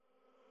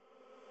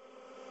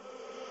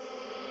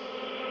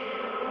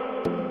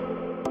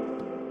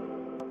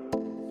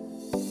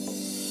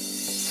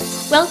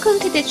Welcome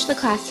to Ditch the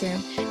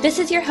Classroom. This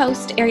is your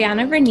host,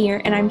 Ariana Vernier,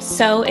 and I'm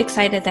so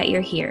excited that you're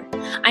here.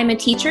 I'm a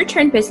teacher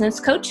turned business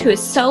coach who is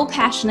so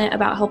passionate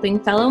about helping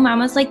fellow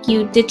mamas like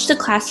you ditch the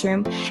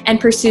classroom and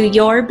pursue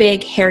your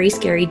big, hairy,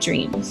 scary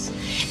dreams.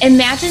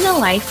 Imagine a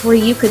life where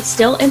you could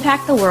still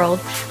impact the world,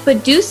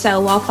 but do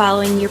so while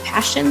following your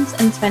passions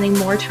and spending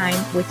more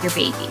time with your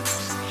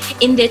babies.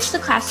 In Ditch the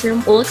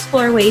Classroom, we'll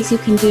explore ways you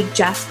can do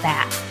just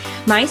that.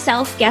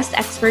 Myself, guest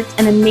experts,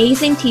 and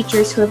amazing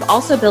teachers who have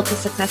also built a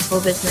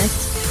successful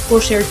business will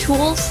share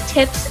tools,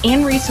 tips,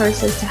 and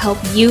resources to help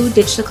you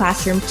ditch the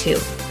classroom too.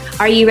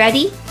 Are you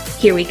ready?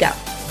 Here we go.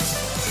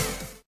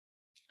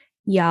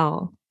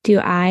 Y'all, do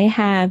I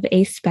have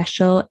a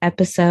special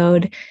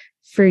episode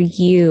for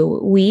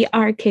you? We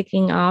are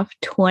kicking off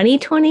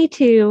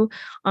 2022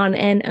 on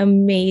an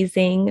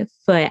amazing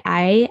foot.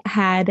 I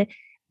had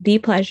the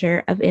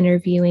pleasure of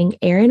interviewing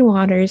Erin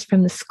Waters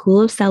from the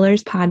School of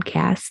Sellers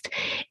podcast.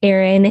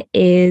 Erin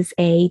is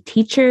a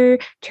teacher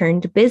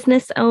turned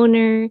business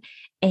owner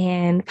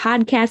and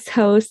podcast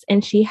host,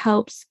 and she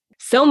helps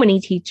so many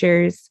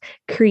teachers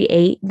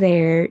create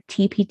their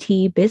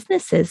TPT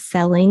businesses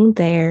selling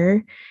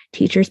their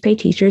Teachers Pay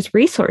Teachers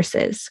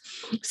resources.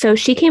 So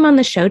she came on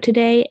the show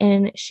today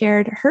and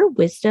shared her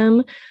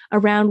wisdom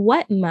around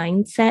what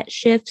mindset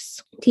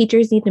shifts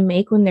teachers need to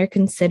make when they're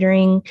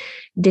considering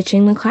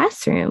ditching the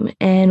classroom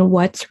and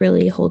what's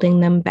really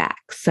holding them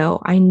back.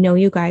 So I know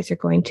you guys are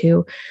going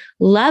to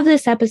love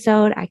this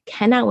episode. I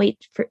cannot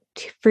wait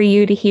for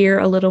you to hear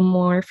a little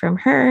more from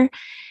her.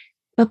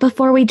 But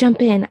before we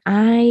jump in,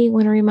 I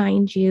want to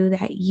remind you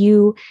that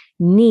you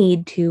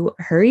need to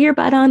hurry your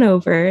butt on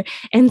over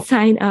and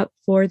sign up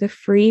for the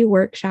free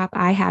workshop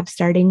I have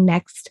starting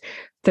next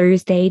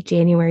Thursday,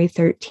 January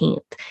 13th.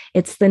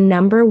 It's the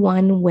number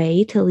one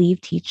way to leave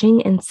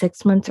teaching in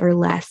 6 months or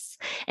less.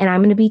 And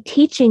I'm going to be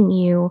teaching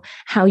you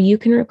how you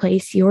can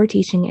replace your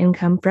teaching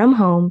income from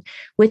home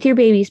with your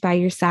babies by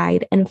your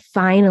side and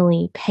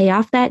finally pay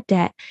off that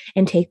debt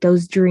and take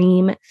those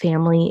dream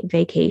family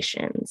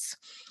vacations.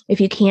 If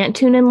you can't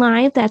tune in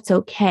live, that's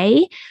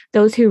okay.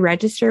 Those who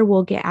register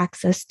will get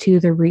access to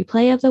the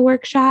replay of the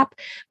workshop,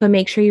 but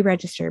make sure you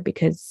register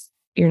because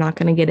you're not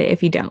going to get it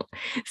if you don't.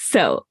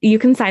 So you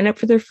can sign up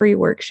for the free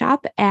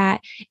workshop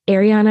at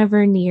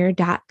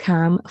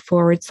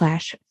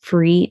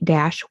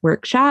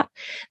arianavernier.com/free-workshop.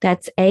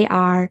 That's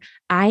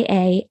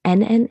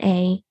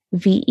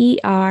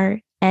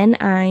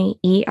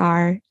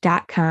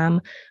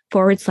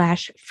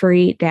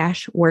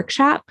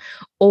arianavernier.com/free-workshop,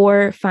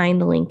 or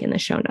find the link in the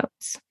show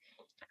notes.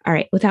 All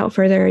right, without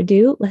further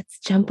ado, let's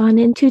jump on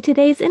into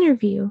today's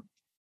interview.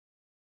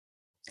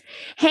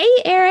 Hey,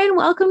 Erin,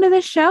 welcome to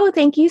the show.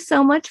 Thank you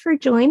so much for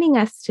joining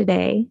us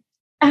today.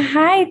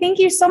 Hi, thank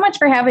you so much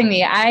for having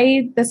me.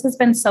 This has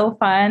been so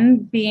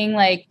fun being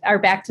like our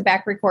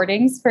back-to-back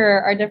recordings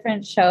for our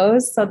different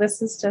shows. So this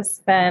has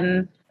just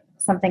been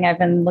something I've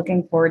been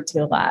looking forward to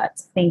a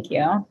lot. Thank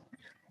you.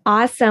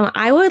 Awesome.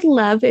 I would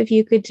love if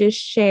you could just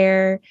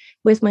share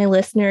with my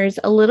listeners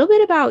a little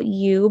bit about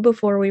you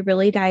before we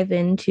really dive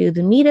into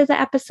the meat of the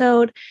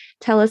episode.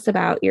 Tell us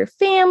about your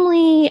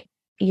family,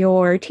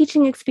 your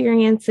teaching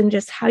experience, and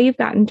just how you've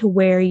gotten to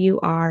where you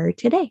are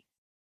today.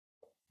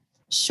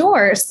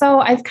 Sure. So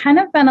I've kind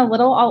of been a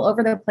little all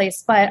over the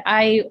place, but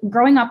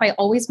growing up, I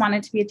always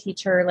wanted to be a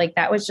teacher. Like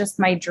that was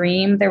just my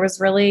dream. There was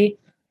really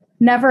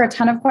never a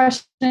ton of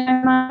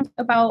questions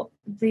about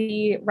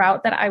the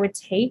route that I would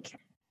take.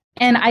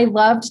 And I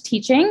loved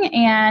teaching,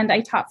 and I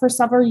taught for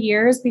several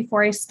years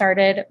before I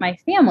started my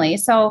family.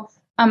 So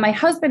my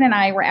husband and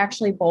I were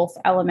actually both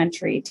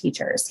elementary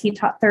teachers. He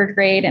taught third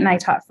grade and I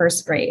taught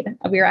first grade.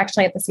 We were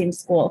actually at the same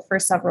school for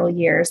several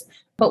years,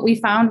 but we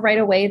found right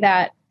away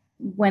that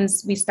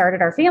once we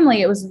started our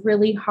family, it was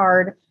really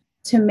hard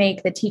to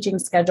make the teaching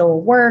schedule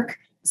work.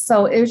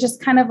 So it was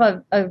just kind of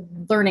a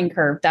learning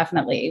curve,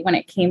 definitely, when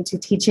it came to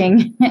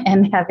teaching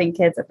and having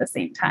kids at the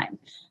same time.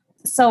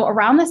 So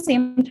around the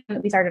same time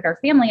that we started our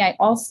family, I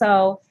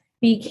also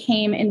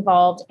became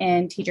involved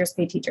in Teachers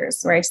Pay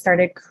Teachers, where I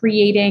started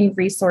creating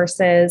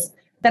resources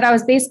that I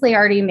was basically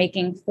already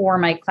making for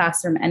my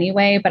classroom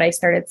anyway, but I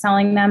started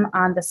selling them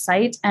on the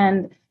site.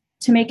 And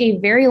to make a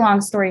very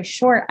long story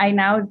short, I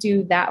now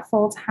do that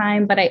full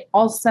time, but I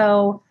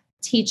also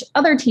teach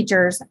other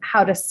teachers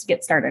how to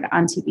get started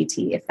on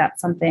TPT if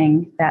that's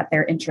something that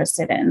they're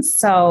interested in.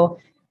 So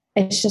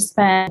it's just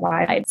been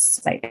wide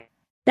exciting.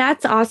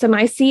 That's awesome.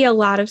 I see a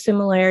lot of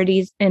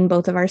similarities in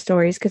both of our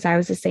stories because I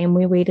was the same.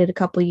 We waited a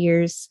couple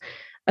years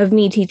of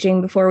me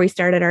teaching before we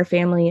started our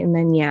family. And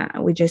then,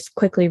 we just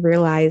quickly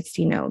realized,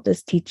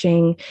 this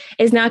teaching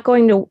is not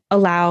going to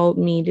allow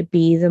me to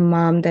be the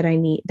mom that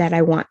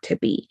I want to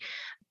be.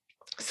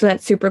 So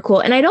that's super cool.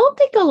 And I don't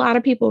think a lot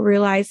of people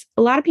realize,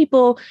 a lot of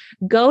people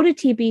go to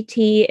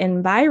TPT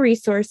and buy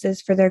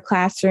resources for their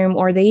classroom,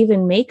 or they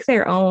even make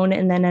their own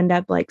and then end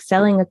up like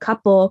selling a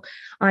couple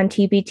on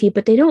TPT,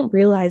 but they don't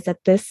realize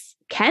that this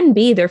can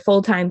be their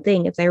full-time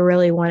thing if they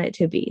really want it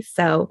to be.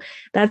 So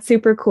that's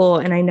super cool.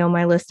 And I know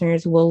my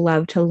listeners will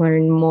love to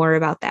learn more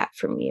about that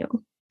from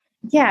you.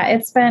 Yeah,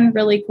 it's been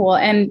really cool.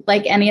 And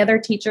like any other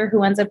teacher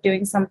who ends up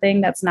doing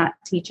something that's not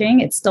teaching,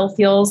 it still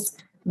feels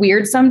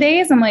weird some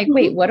days. I'm like,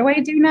 wait, what do I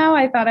do now?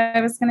 I thought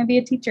I was going to be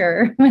a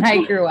teacher when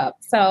I grew up.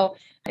 So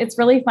it's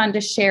really fun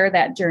to share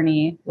that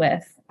journey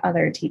with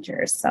other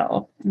teachers.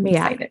 So I'm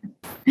excited.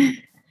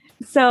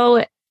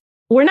 So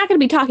we're not going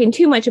to be talking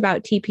too much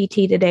about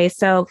TPT today.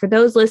 So for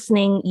those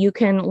listening, you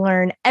can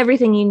learn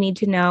everything you need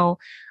to know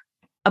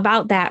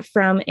about that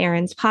from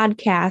Erin's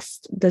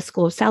podcast, The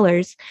School of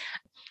Sellers.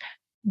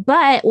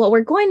 But what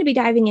we're going to be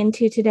diving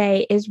into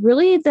today is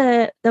really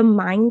the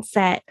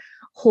mindset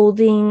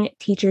holding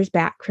teachers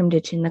back from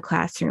ditching the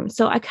classroom.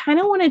 So I kind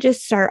of want to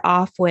just start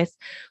off with,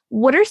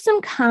 what are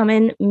some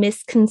common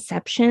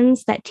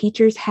misconceptions that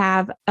teachers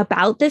have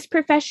about this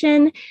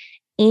profession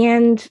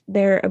and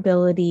their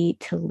ability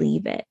to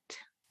leave it?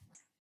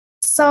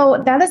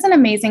 So that is an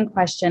amazing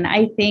question.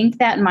 I think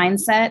that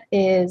mindset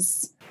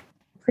is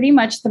pretty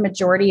much the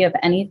majority of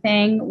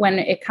anything when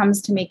it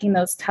comes to making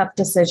those tough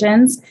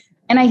decisions.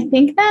 And I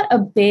think that a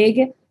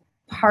big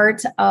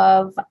part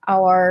of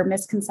our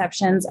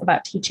misconceptions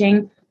about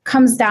teaching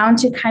comes down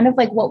to kind of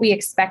like what we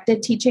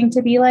expected teaching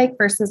to be like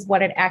versus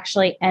what it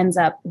actually ends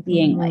up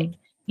being like.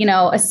 You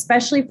know,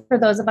 especially for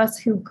those of us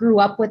who grew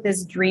up with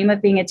this dream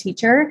of being a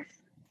teacher,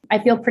 I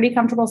feel pretty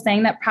comfortable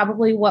saying that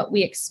probably what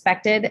we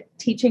expected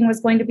teaching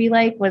was going to be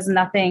like was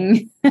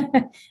nothing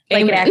like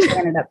it actually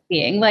ended up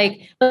being.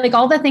 Like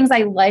all the things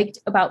I liked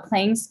about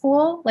playing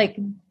school, like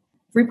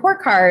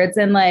report cards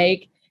and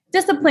like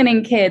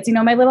disciplining kids, you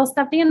know, my little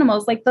stuffed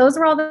animals, like those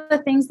were all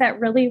the things that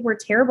really were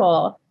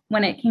terrible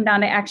when it came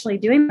down to actually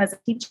doing them as a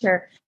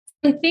teacher.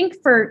 I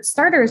think for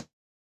starters,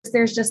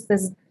 there's just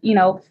this, you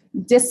know,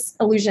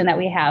 disillusion that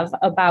we have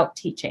about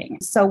teaching.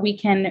 So we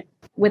can,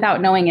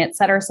 without knowing it,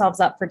 set ourselves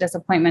up for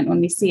disappointment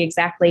when we see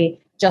exactly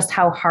just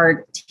how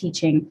hard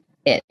teaching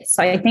is.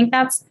 So I think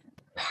that's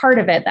part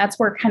of it. That's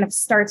where it kind of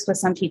starts with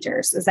some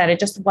teachers, is that it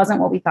just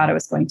wasn't what we thought it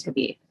was going to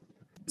be.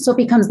 So it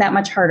becomes that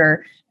much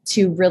harder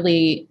to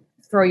really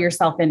throw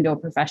yourself into a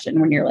profession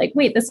when you're like,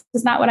 wait, this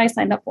is not what I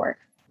signed up for.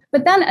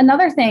 But then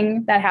another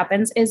thing that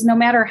happens is no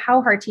matter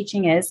how hard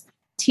teaching is,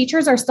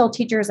 teachers are still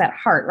teachers at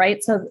heart,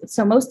 right?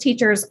 So most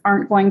teachers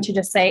aren't going to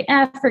just say,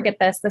 forget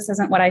this. This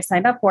isn't what I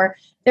signed up for.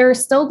 They're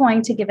still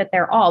going to give it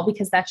their all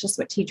because that's just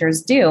what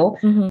teachers do.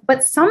 Mm-hmm.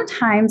 But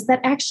sometimes that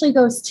actually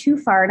goes too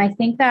far. And I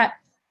think that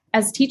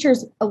as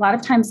teachers, a lot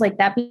of times like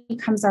that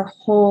becomes our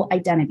whole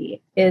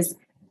identity, is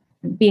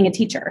being a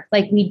teacher.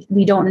 Like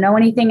we don't know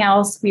anything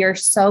else. We are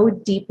so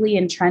deeply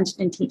entrenched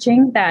in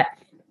teaching that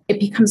it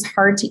becomes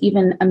hard to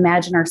even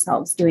imagine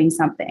ourselves doing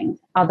something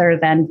other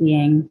than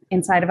being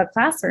inside of a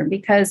classroom,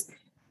 because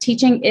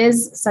teaching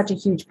is such a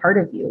huge part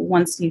of you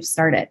once you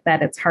start it,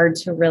 that it's hard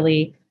to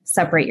really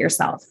separate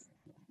yourself.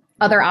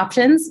 Other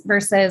options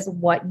versus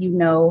what you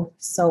know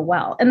so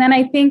well. And then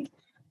I think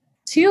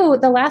too,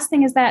 the last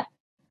thing is that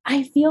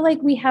I feel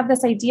like we have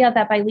this idea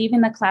that by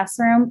leaving the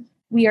classroom,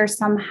 we are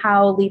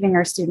somehow leaving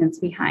our students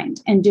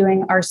behind and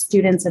doing our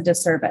students a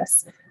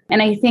disservice.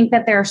 And I think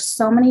that there are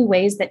so many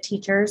ways that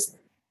teachers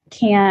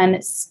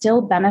can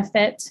still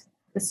benefit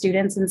the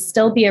students and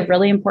still be a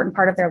really important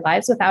part of their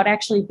lives without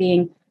actually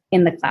being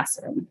in the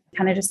classroom,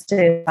 kind of just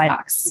a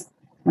box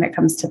when it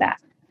comes to that.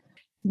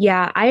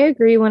 Yeah, I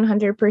agree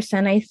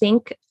 100%. I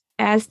think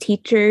as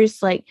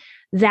teachers, like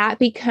that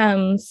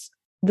becomes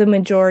the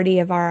majority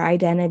of our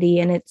identity.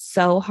 And it's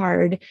so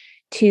hard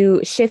to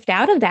shift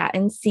out of that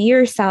and see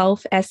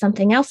yourself as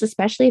something else,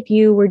 especially if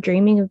you were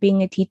dreaming of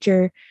being a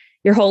teacher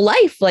your whole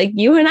life, like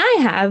you and I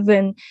have.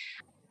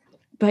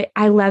 But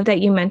I love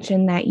that you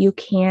mentioned that you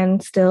can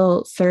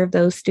still serve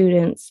those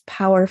students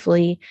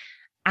powerfully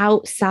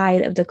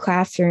outside of the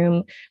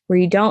classroom, where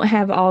you don't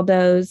have all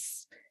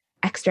those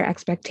extra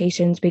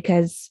expectations,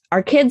 because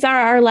our kids are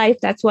our life.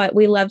 That's what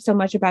we love so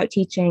much about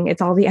teaching.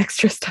 It's all the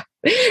extra stuff.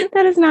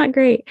 That is not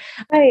great.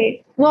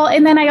 Right. Well,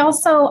 and then I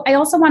also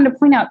wanted to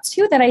point out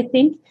too, that I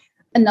think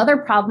another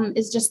problem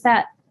is just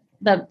that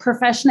the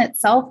profession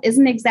itself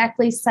isn't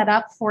exactly set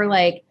up for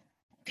like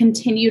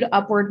continued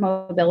upward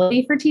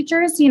mobility for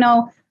teachers. You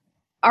know,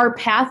 our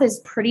path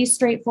is pretty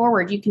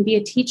straightforward. You can be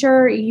a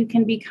teacher, you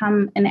can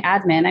become an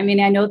admin. I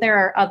mean, I know there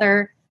are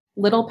other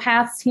little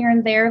paths here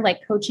and there, like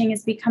coaching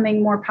is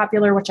becoming more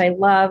popular, which I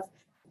love,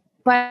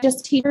 but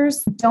just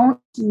teachers don't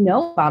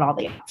know about all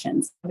the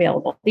options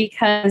available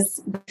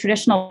because the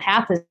traditional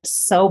path is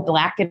so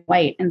black and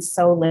white and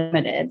so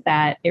limited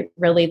that it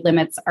really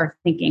limits our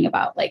thinking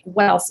about like,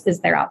 what else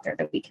is there out there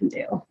that we can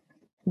do?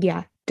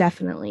 Yeah,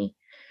 definitely.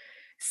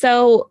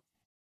 So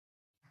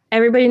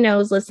everybody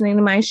knows, listening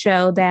to my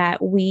show,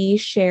 that we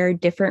share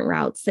different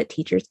routes that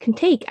teachers can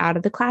take out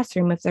of the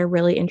classroom if they're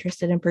really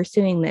interested in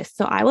pursuing this.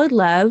 So I would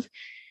love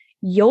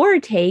your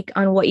take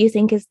on what you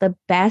think is the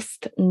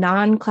best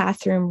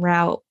non-classroom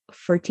route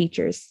for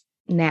teachers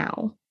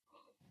now.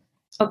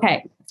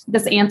 Okay,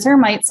 this answer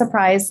might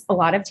surprise a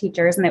lot of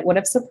teachers, and it would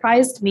have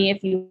surprised me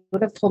if you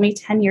would have told me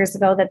 10 years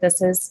ago that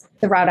this is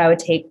the route I would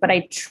take. But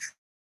I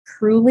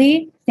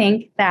truly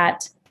think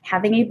that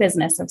having a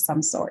business of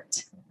some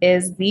sort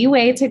is the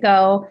way to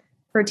go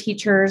for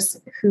teachers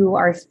who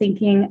are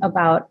thinking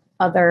about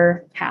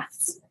other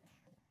paths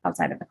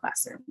outside of the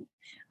classroom.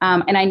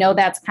 And I know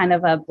that's kind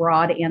of a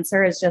broad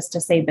answer, is just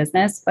to say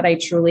business, but I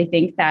truly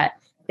think that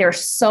there are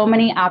so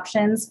many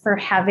options for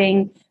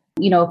having,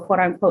 quote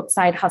unquote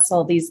side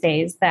hustle these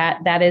days,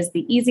 that is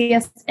the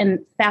easiest and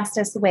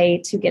fastest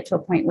way to get to a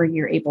point where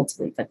you're able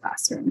to leave the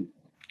classroom.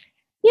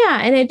 Yeah,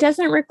 and it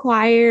doesn't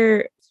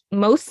require,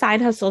 most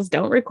side hustles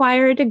don't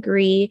require a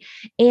degree.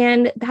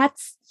 And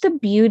that's the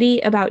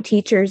beauty about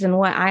teachers, and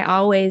what I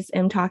always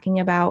am talking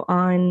about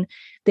on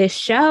this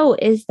show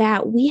is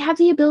that we have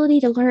the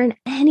ability to learn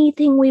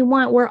anything we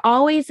want. We're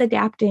always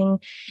adapting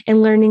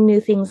and learning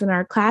new things in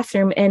our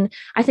classroom. And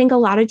I think a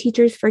lot of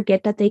teachers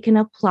forget that they can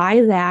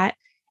apply that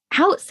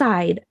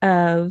outside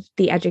of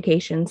the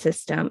education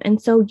system.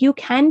 And so you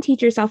can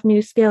teach yourself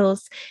new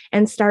skills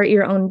and start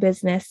your own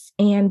business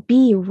and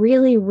be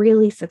really,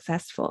 really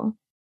successful.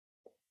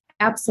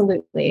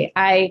 Absolutely.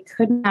 I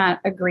could not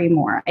agree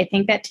more. I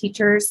think that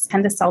teachers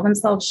tend to sell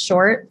themselves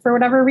short for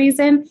whatever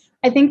reason.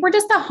 I think we're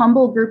just a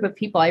humble group of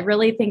people. I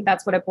really think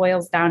that's what it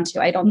boils down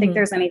to. I don't think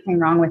there's anything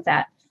wrong with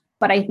that.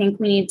 But I think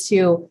we need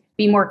to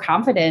be more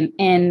confident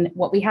in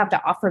what we have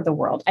to offer the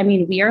world. I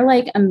mean, we are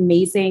like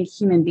amazing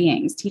human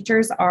beings.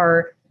 Teachers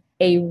are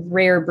a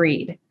rare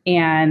breed.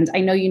 And I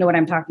know you know what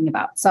I'm talking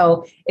about.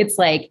 So it's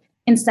like,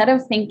 instead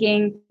of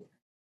thinking,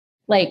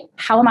 like,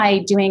 how am I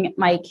doing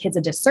my kids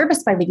a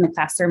disservice by leaving the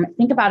classroom?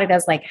 Think about it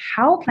as like,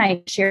 how can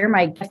I share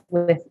my gift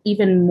with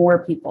even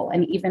more people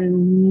and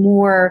even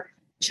more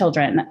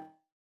children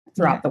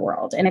throughout the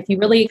world? And if you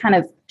really kind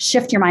of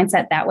shift your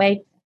mindset that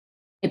way,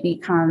 it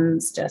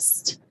becomes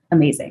just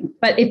amazing.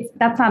 But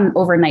that's not an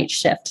overnight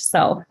shift.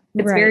 So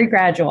it's very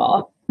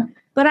gradual.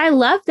 But I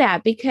love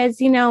that because,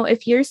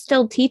 if you're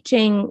still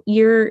teaching,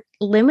 you're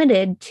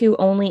limited to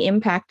only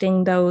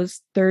impacting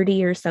those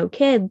 30 or so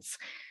kids.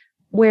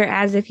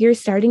 Whereas if you're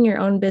starting your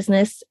own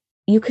business,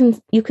 you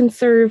can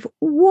serve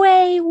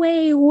way,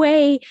 way,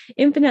 way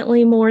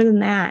infinitely more than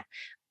that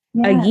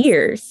a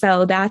year.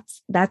 So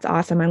that's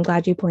awesome. I'm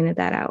glad you pointed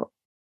that out.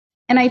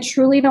 And I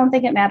truly don't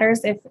think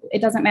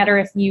it doesn't matter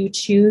if you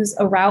choose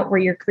a route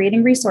where you're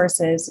creating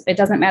resources. It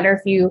doesn't matter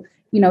if you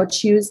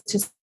choose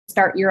to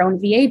start your own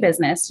VA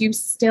business. You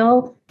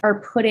still are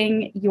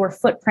putting your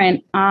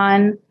footprint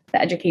on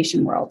the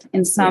education world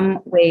in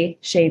some way,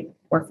 shape,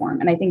 or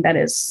form. And I think that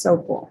is so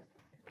cool.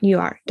 You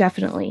are,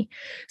 definitely.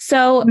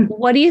 So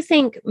what do you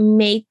think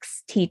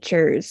makes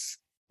teachers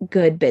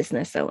good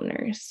business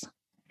owners?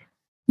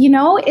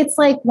 It's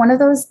like one of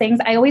those things.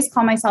 I always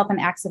call myself an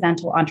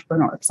accidental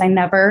entrepreneur because I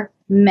never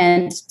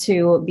meant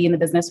to be in the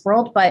business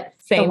world. But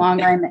the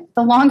longer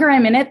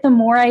I'm in it, the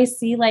more I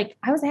see like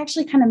I was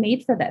actually kind of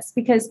made for this,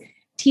 because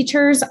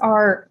teachers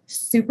are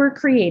super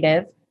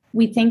creative.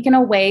 We think in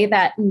a way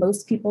that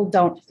most people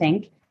don't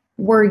think.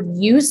 We're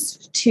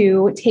used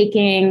to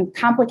taking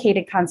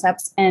complicated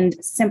concepts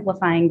and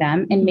simplifying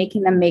them and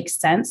making them make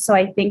sense. So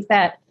I think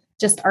that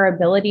just our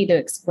ability to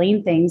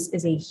explain things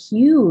is a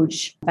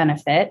huge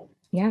benefit.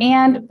 Yeah.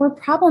 And we're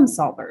problem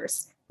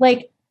solvers.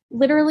 Like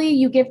literally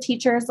you give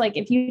teachers, like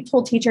if you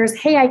told teachers,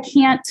 hey, I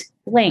can't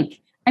blank.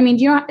 I mean,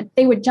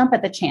 they would jump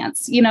at the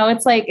chance.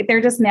 It's like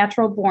they're just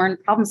natural born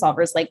problem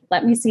solvers. Like,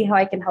 let me see how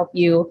I can help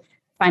you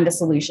find a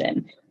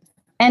solution.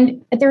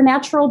 And they're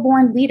natural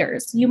born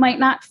leaders. You might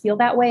not feel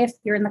that way if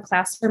you're in the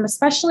classroom,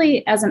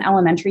 especially as an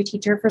elementary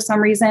teacher for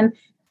some reason.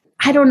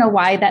 I don't know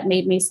why that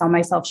made me sell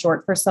myself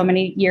short for so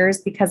many years,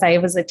 because I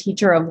was a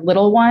teacher of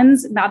little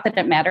ones. Not that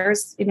it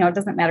matters, it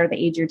doesn't matter the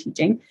age you're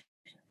teaching,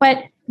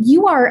 but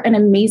you are an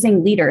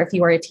amazing leader if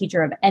you are a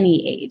teacher of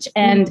any age.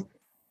 And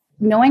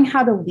knowing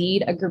how to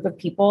lead a group of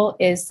people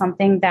is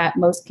something that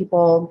most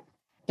people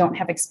don't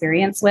have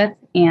experience with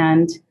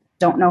and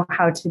don't know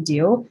how to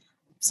do.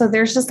 So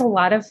there's just a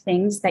lot of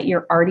things that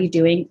you're already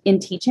doing in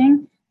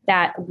teaching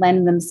that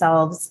lend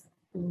themselves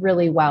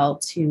really well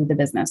to the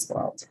business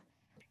world.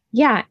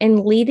 Yeah.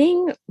 And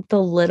leading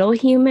the little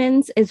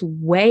humans is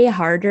way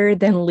harder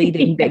than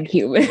leading big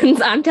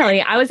humans. I'm telling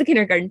you, I was a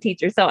kindergarten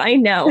teacher, so I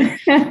know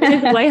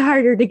it's way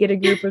harder to get a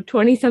group of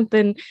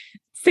 20-something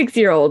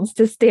 6-year-olds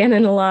to stand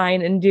in a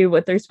line and do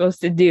what they're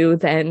supposed to do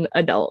than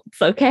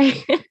adults.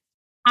 Okay.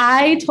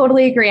 I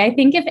totally agree. I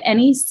think if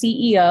any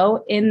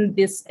CEO in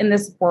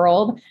this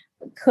world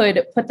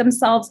could put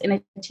themselves in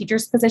a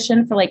teacher's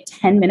position for like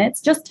 10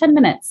 minutes, just 10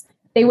 minutes,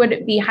 they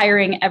would be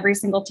hiring every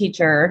single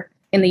teacher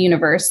in the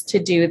universe to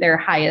do their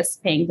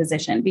highest paying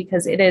position,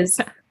 because it is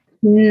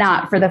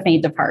not for the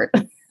faint of heart.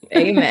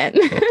 Amen.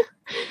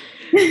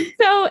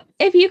 So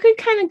if you could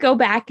kind of go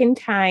back in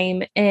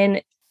time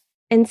and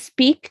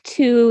speak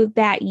to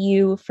that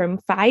you from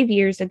 5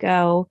 years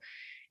ago,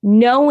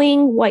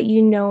 knowing what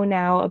you know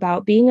now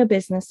about being a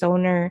business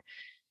owner,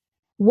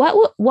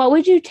 what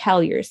would you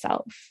tell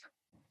yourself?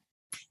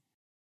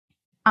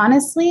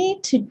 Honestly,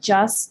 to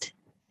just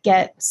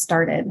get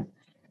started.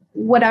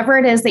 Whatever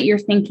it is that you're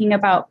thinking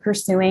about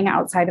pursuing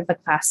outside of the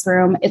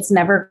classroom, it's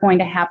never going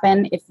to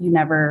happen if you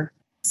never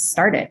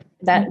started.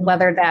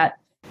 Whether that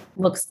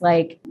looks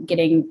like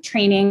getting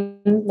training,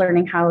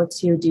 learning how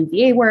to do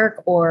VA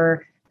work,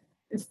 or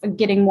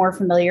getting more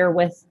familiar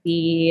with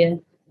the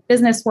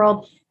business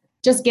world,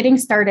 just getting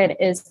started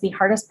is the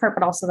hardest part,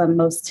 but also the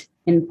most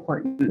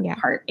important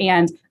part.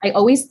 And I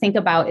always think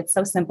about, it's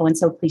so simple and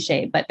so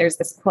cliche, but there's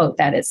this quote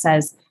that it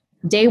says,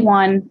 day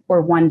one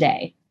or one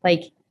day.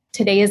 Like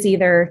today is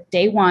either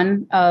day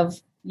one of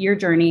your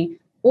journey,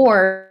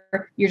 or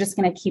you're just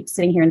going to keep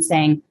sitting here and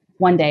saying,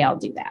 one day I'll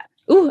do that.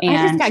 Ooh,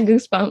 I just got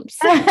goosebumps.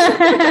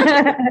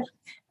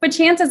 But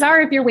chances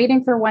are, if you're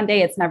waiting for one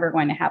day, it's never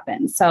going to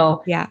happen.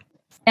 So yeah.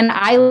 And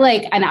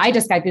I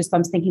just got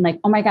goosebumps thinking like,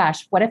 oh my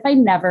gosh, what if I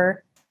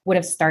never would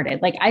have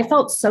started? Like I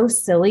felt so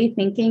silly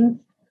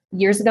thinking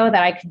years ago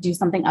that I could do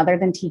something other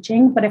than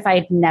teaching. But if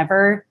I'd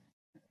never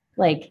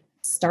like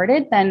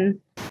started,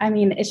 then I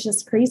mean, it's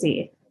just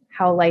crazy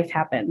how life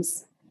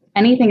happens.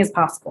 Anything is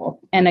possible.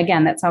 And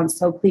again, that sounds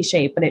so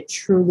cliche, but it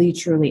truly,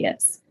 truly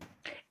is.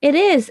 It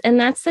is. And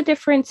that's the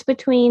difference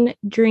between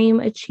dream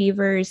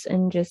achievers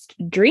and just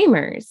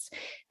dreamers.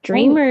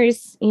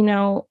 Dreamers, you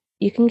know,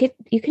 you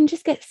can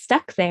just get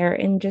stuck there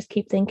and just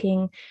keep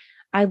thinking,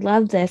 I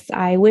love this.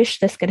 I wish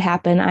this could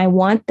happen. I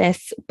want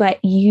this, but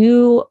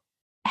you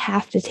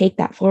have to take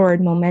that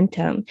forward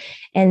momentum.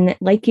 And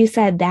like you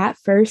said, that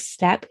first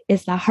step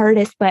is the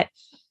hardest, but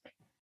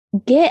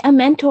get a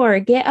mentor,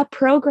 get a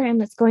program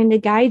that's going to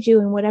guide you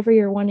in whatever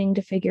you're wanting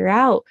to figure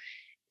out.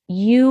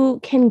 You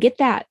can get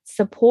that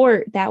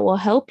support that will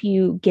help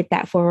you get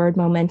that forward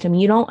momentum.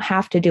 You don't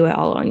have to do it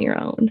all on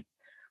your own.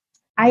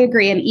 I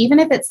agree. And even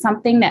if it's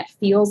something that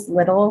feels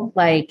little,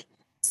 like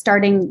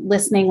starting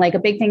listening, like a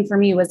big thing for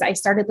me was I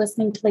started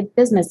listening to like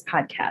business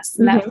podcasts,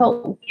 and that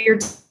felt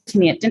weird to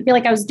me. It didn't feel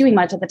like I was doing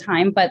much at the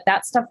time, but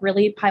that stuff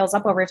really piles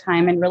up over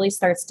time and really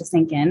starts to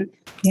sink in.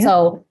 Yeah.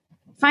 So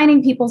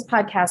finding people's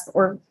podcasts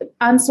or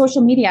on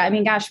social media, I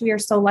mean, gosh, we are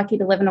so lucky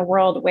to live in a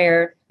world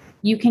where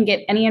you can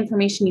get any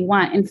information you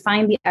want and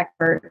find the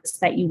experts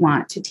that you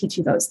want to teach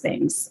you those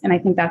things. And I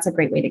think that's a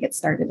great way to get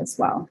started as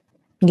well.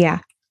 Yeah,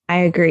 I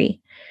agree.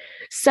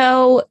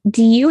 So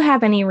do you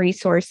have any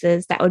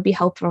resources that would be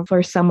helpful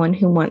for someone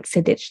who wants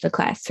to ditch the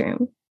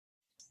classroom?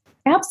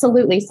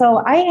 Absolutely.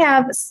 So I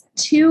have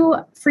 2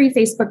 free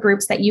Facebook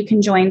groups that you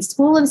can join,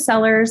 School of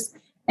Sellers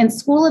and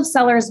School of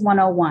Sellers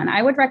 101.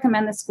 I would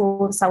recommend the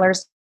School of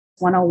Sellers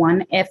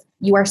 101 if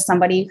you are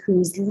somebody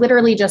who's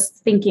literally just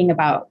thinking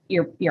about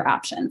your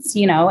options,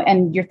 you know,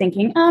 and you're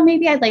thinking, oh,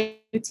 maybe I'd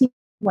like to teach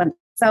one.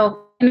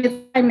 So and it's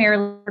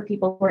primarily for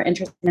people who are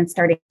interested in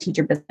starting a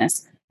teacher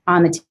business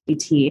on the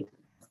TPT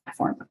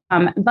platform.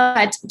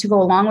 But to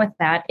go along with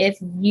that, if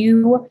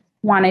you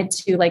wanted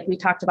to, like we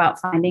talked about,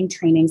 finding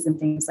trainings and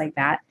things like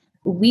that,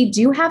 we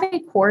do have a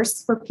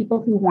course for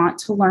people who want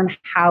to learn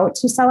how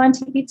to sell on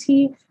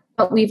TPT.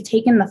 But we've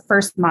taken the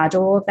first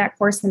module of that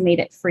course and made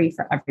it free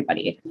for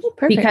everybody.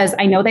 Perfect. Because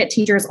I know that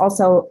teachers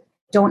also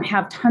don't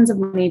have tons of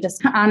money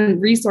just on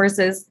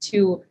resources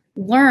to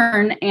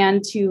learn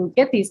and to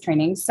get these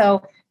trainings.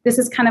 So this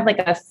is kind of like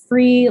a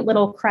free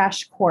little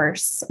crash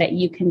course that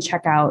you can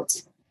check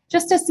out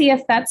just to see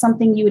if that's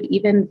something you would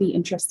even be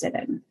interested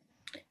in.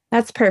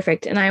 That's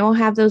perfect. And I will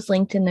have those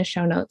linked in the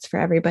show notes for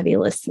everybody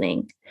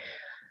listening.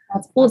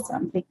 That's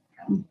awesome. Thank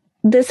you.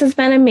 This has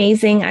been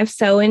amazing. I've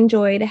so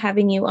enjoyed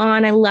having you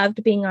on. I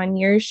loved being on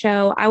your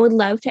show. I would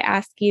love to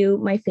ask you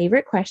my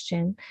favorite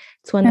question.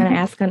 It's one that I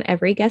ask on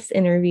every guest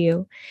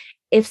interview.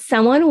 If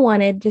someone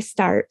wanted to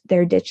start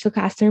their Ditch the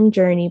Classroom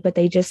journey, but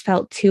they just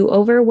felt too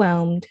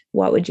overwhelmed,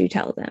 what would you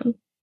tell them?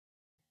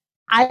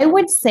 I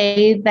would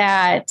say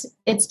that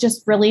it's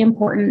just really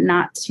important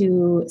not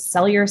to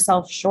sell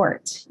yourself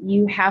short.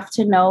 You have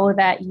to know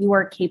that you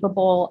are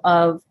capable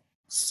of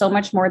so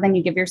much more than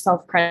you give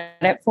yourself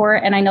credit for.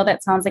 And I know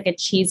that sounds like a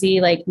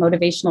cheesy, like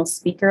motivational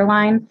speaker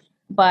line,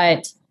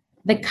 but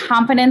the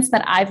confidence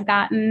that I've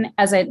gotten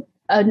as a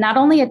not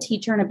only a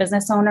teacher and a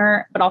business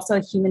owner, but also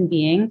a human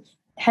being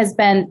has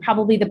been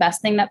probably the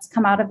best thing that's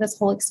come out of this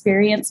whole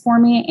experience for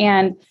me.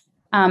 And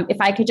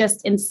if I could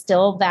just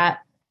instill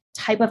that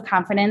type of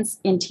confidence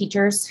in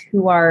teachers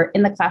who are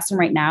in the classroom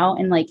right now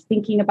and like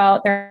thinking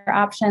about their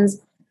options,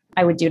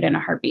 I would do it in a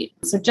heartbeat.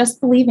 So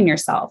just believe in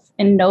yourself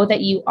and know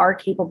that you are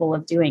capable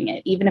of doing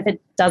it, even if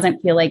it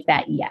doesn't feel like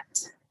that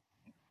yet.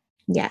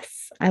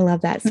 Yes, I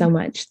love that so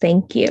much.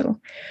 Thank you.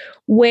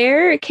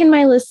 Where can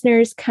my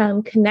listeners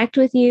come connect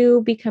with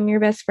you, become your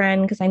best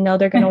friend? Because I know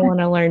they're going to want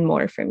to learn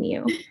more from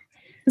you.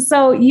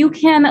 So you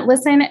can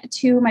listen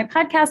to my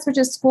podcast, which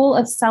is School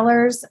of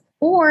Sellers,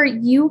 or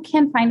you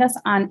can find us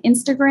on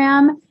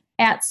Instagram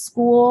at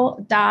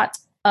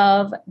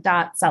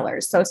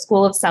school.of.sellers. So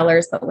School of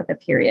Sellers, but with a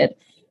period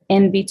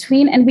in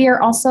between. And we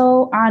are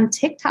also on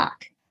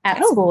TikTok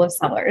at School of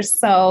Sellers.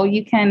 So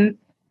you can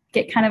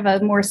get kind of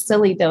a more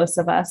silly dose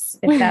of us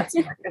if that's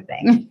your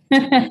thing.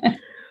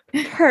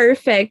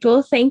 Perfect.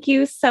 Well, thank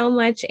you so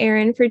much,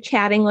 Erin, for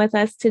chatting with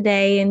us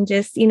today and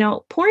just, you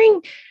know,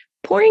 pouring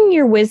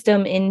your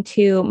wisdom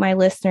into my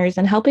listeners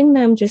and helping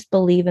them just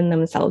believe in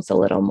themselves a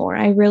little more.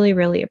 I really,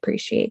 really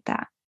appreciate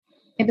that.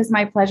 It is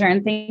my pleasure.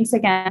 And thanks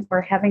again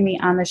for having me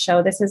on the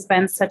show. This has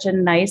been such a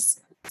nice,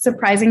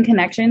 surprising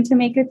connection to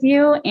make with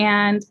you.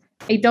 And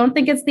I don't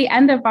think it's the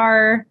end of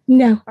our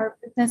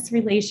business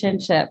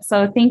relationship.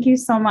 So thank you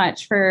so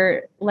much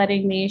for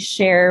letting me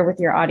share with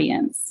your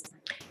audience.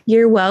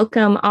 You're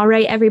welcome. All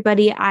right,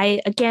 everybody.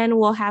 I, again,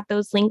 will have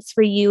those links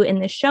for you in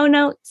the show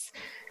notes.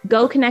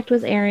 Go connect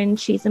with Erin.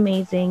 She's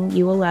amazing.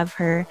 You will love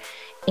her.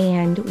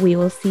 And we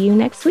will see you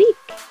next week.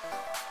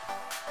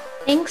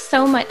 Thanks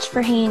so much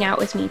for hanging out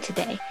with me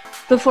today.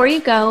 Before you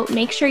go,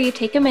 make sure you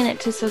take a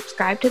minute to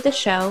subscribe to the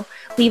show,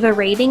 leave a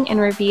rating and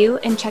review,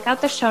 and check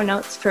out the show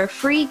notes for a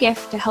free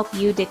gift to help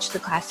you ditch the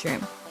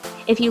classroom.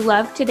 If you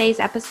loved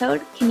today's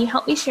episode, can you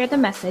help me share the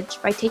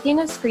message by taking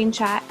a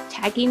screenshot,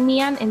 tagging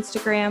me on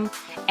Instagram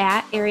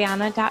at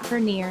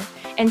ariana.vernier,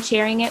 and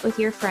sharing it with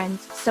your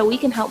friends so we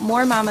can help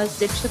more mamas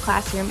ditch the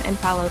classroom and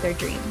follow their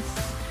dreams.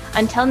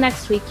 Until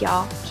next week,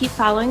 y'all, keep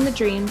following the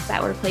dreams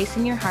that were placed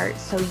in your heart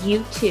so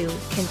you too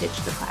can ditch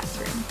the classroom.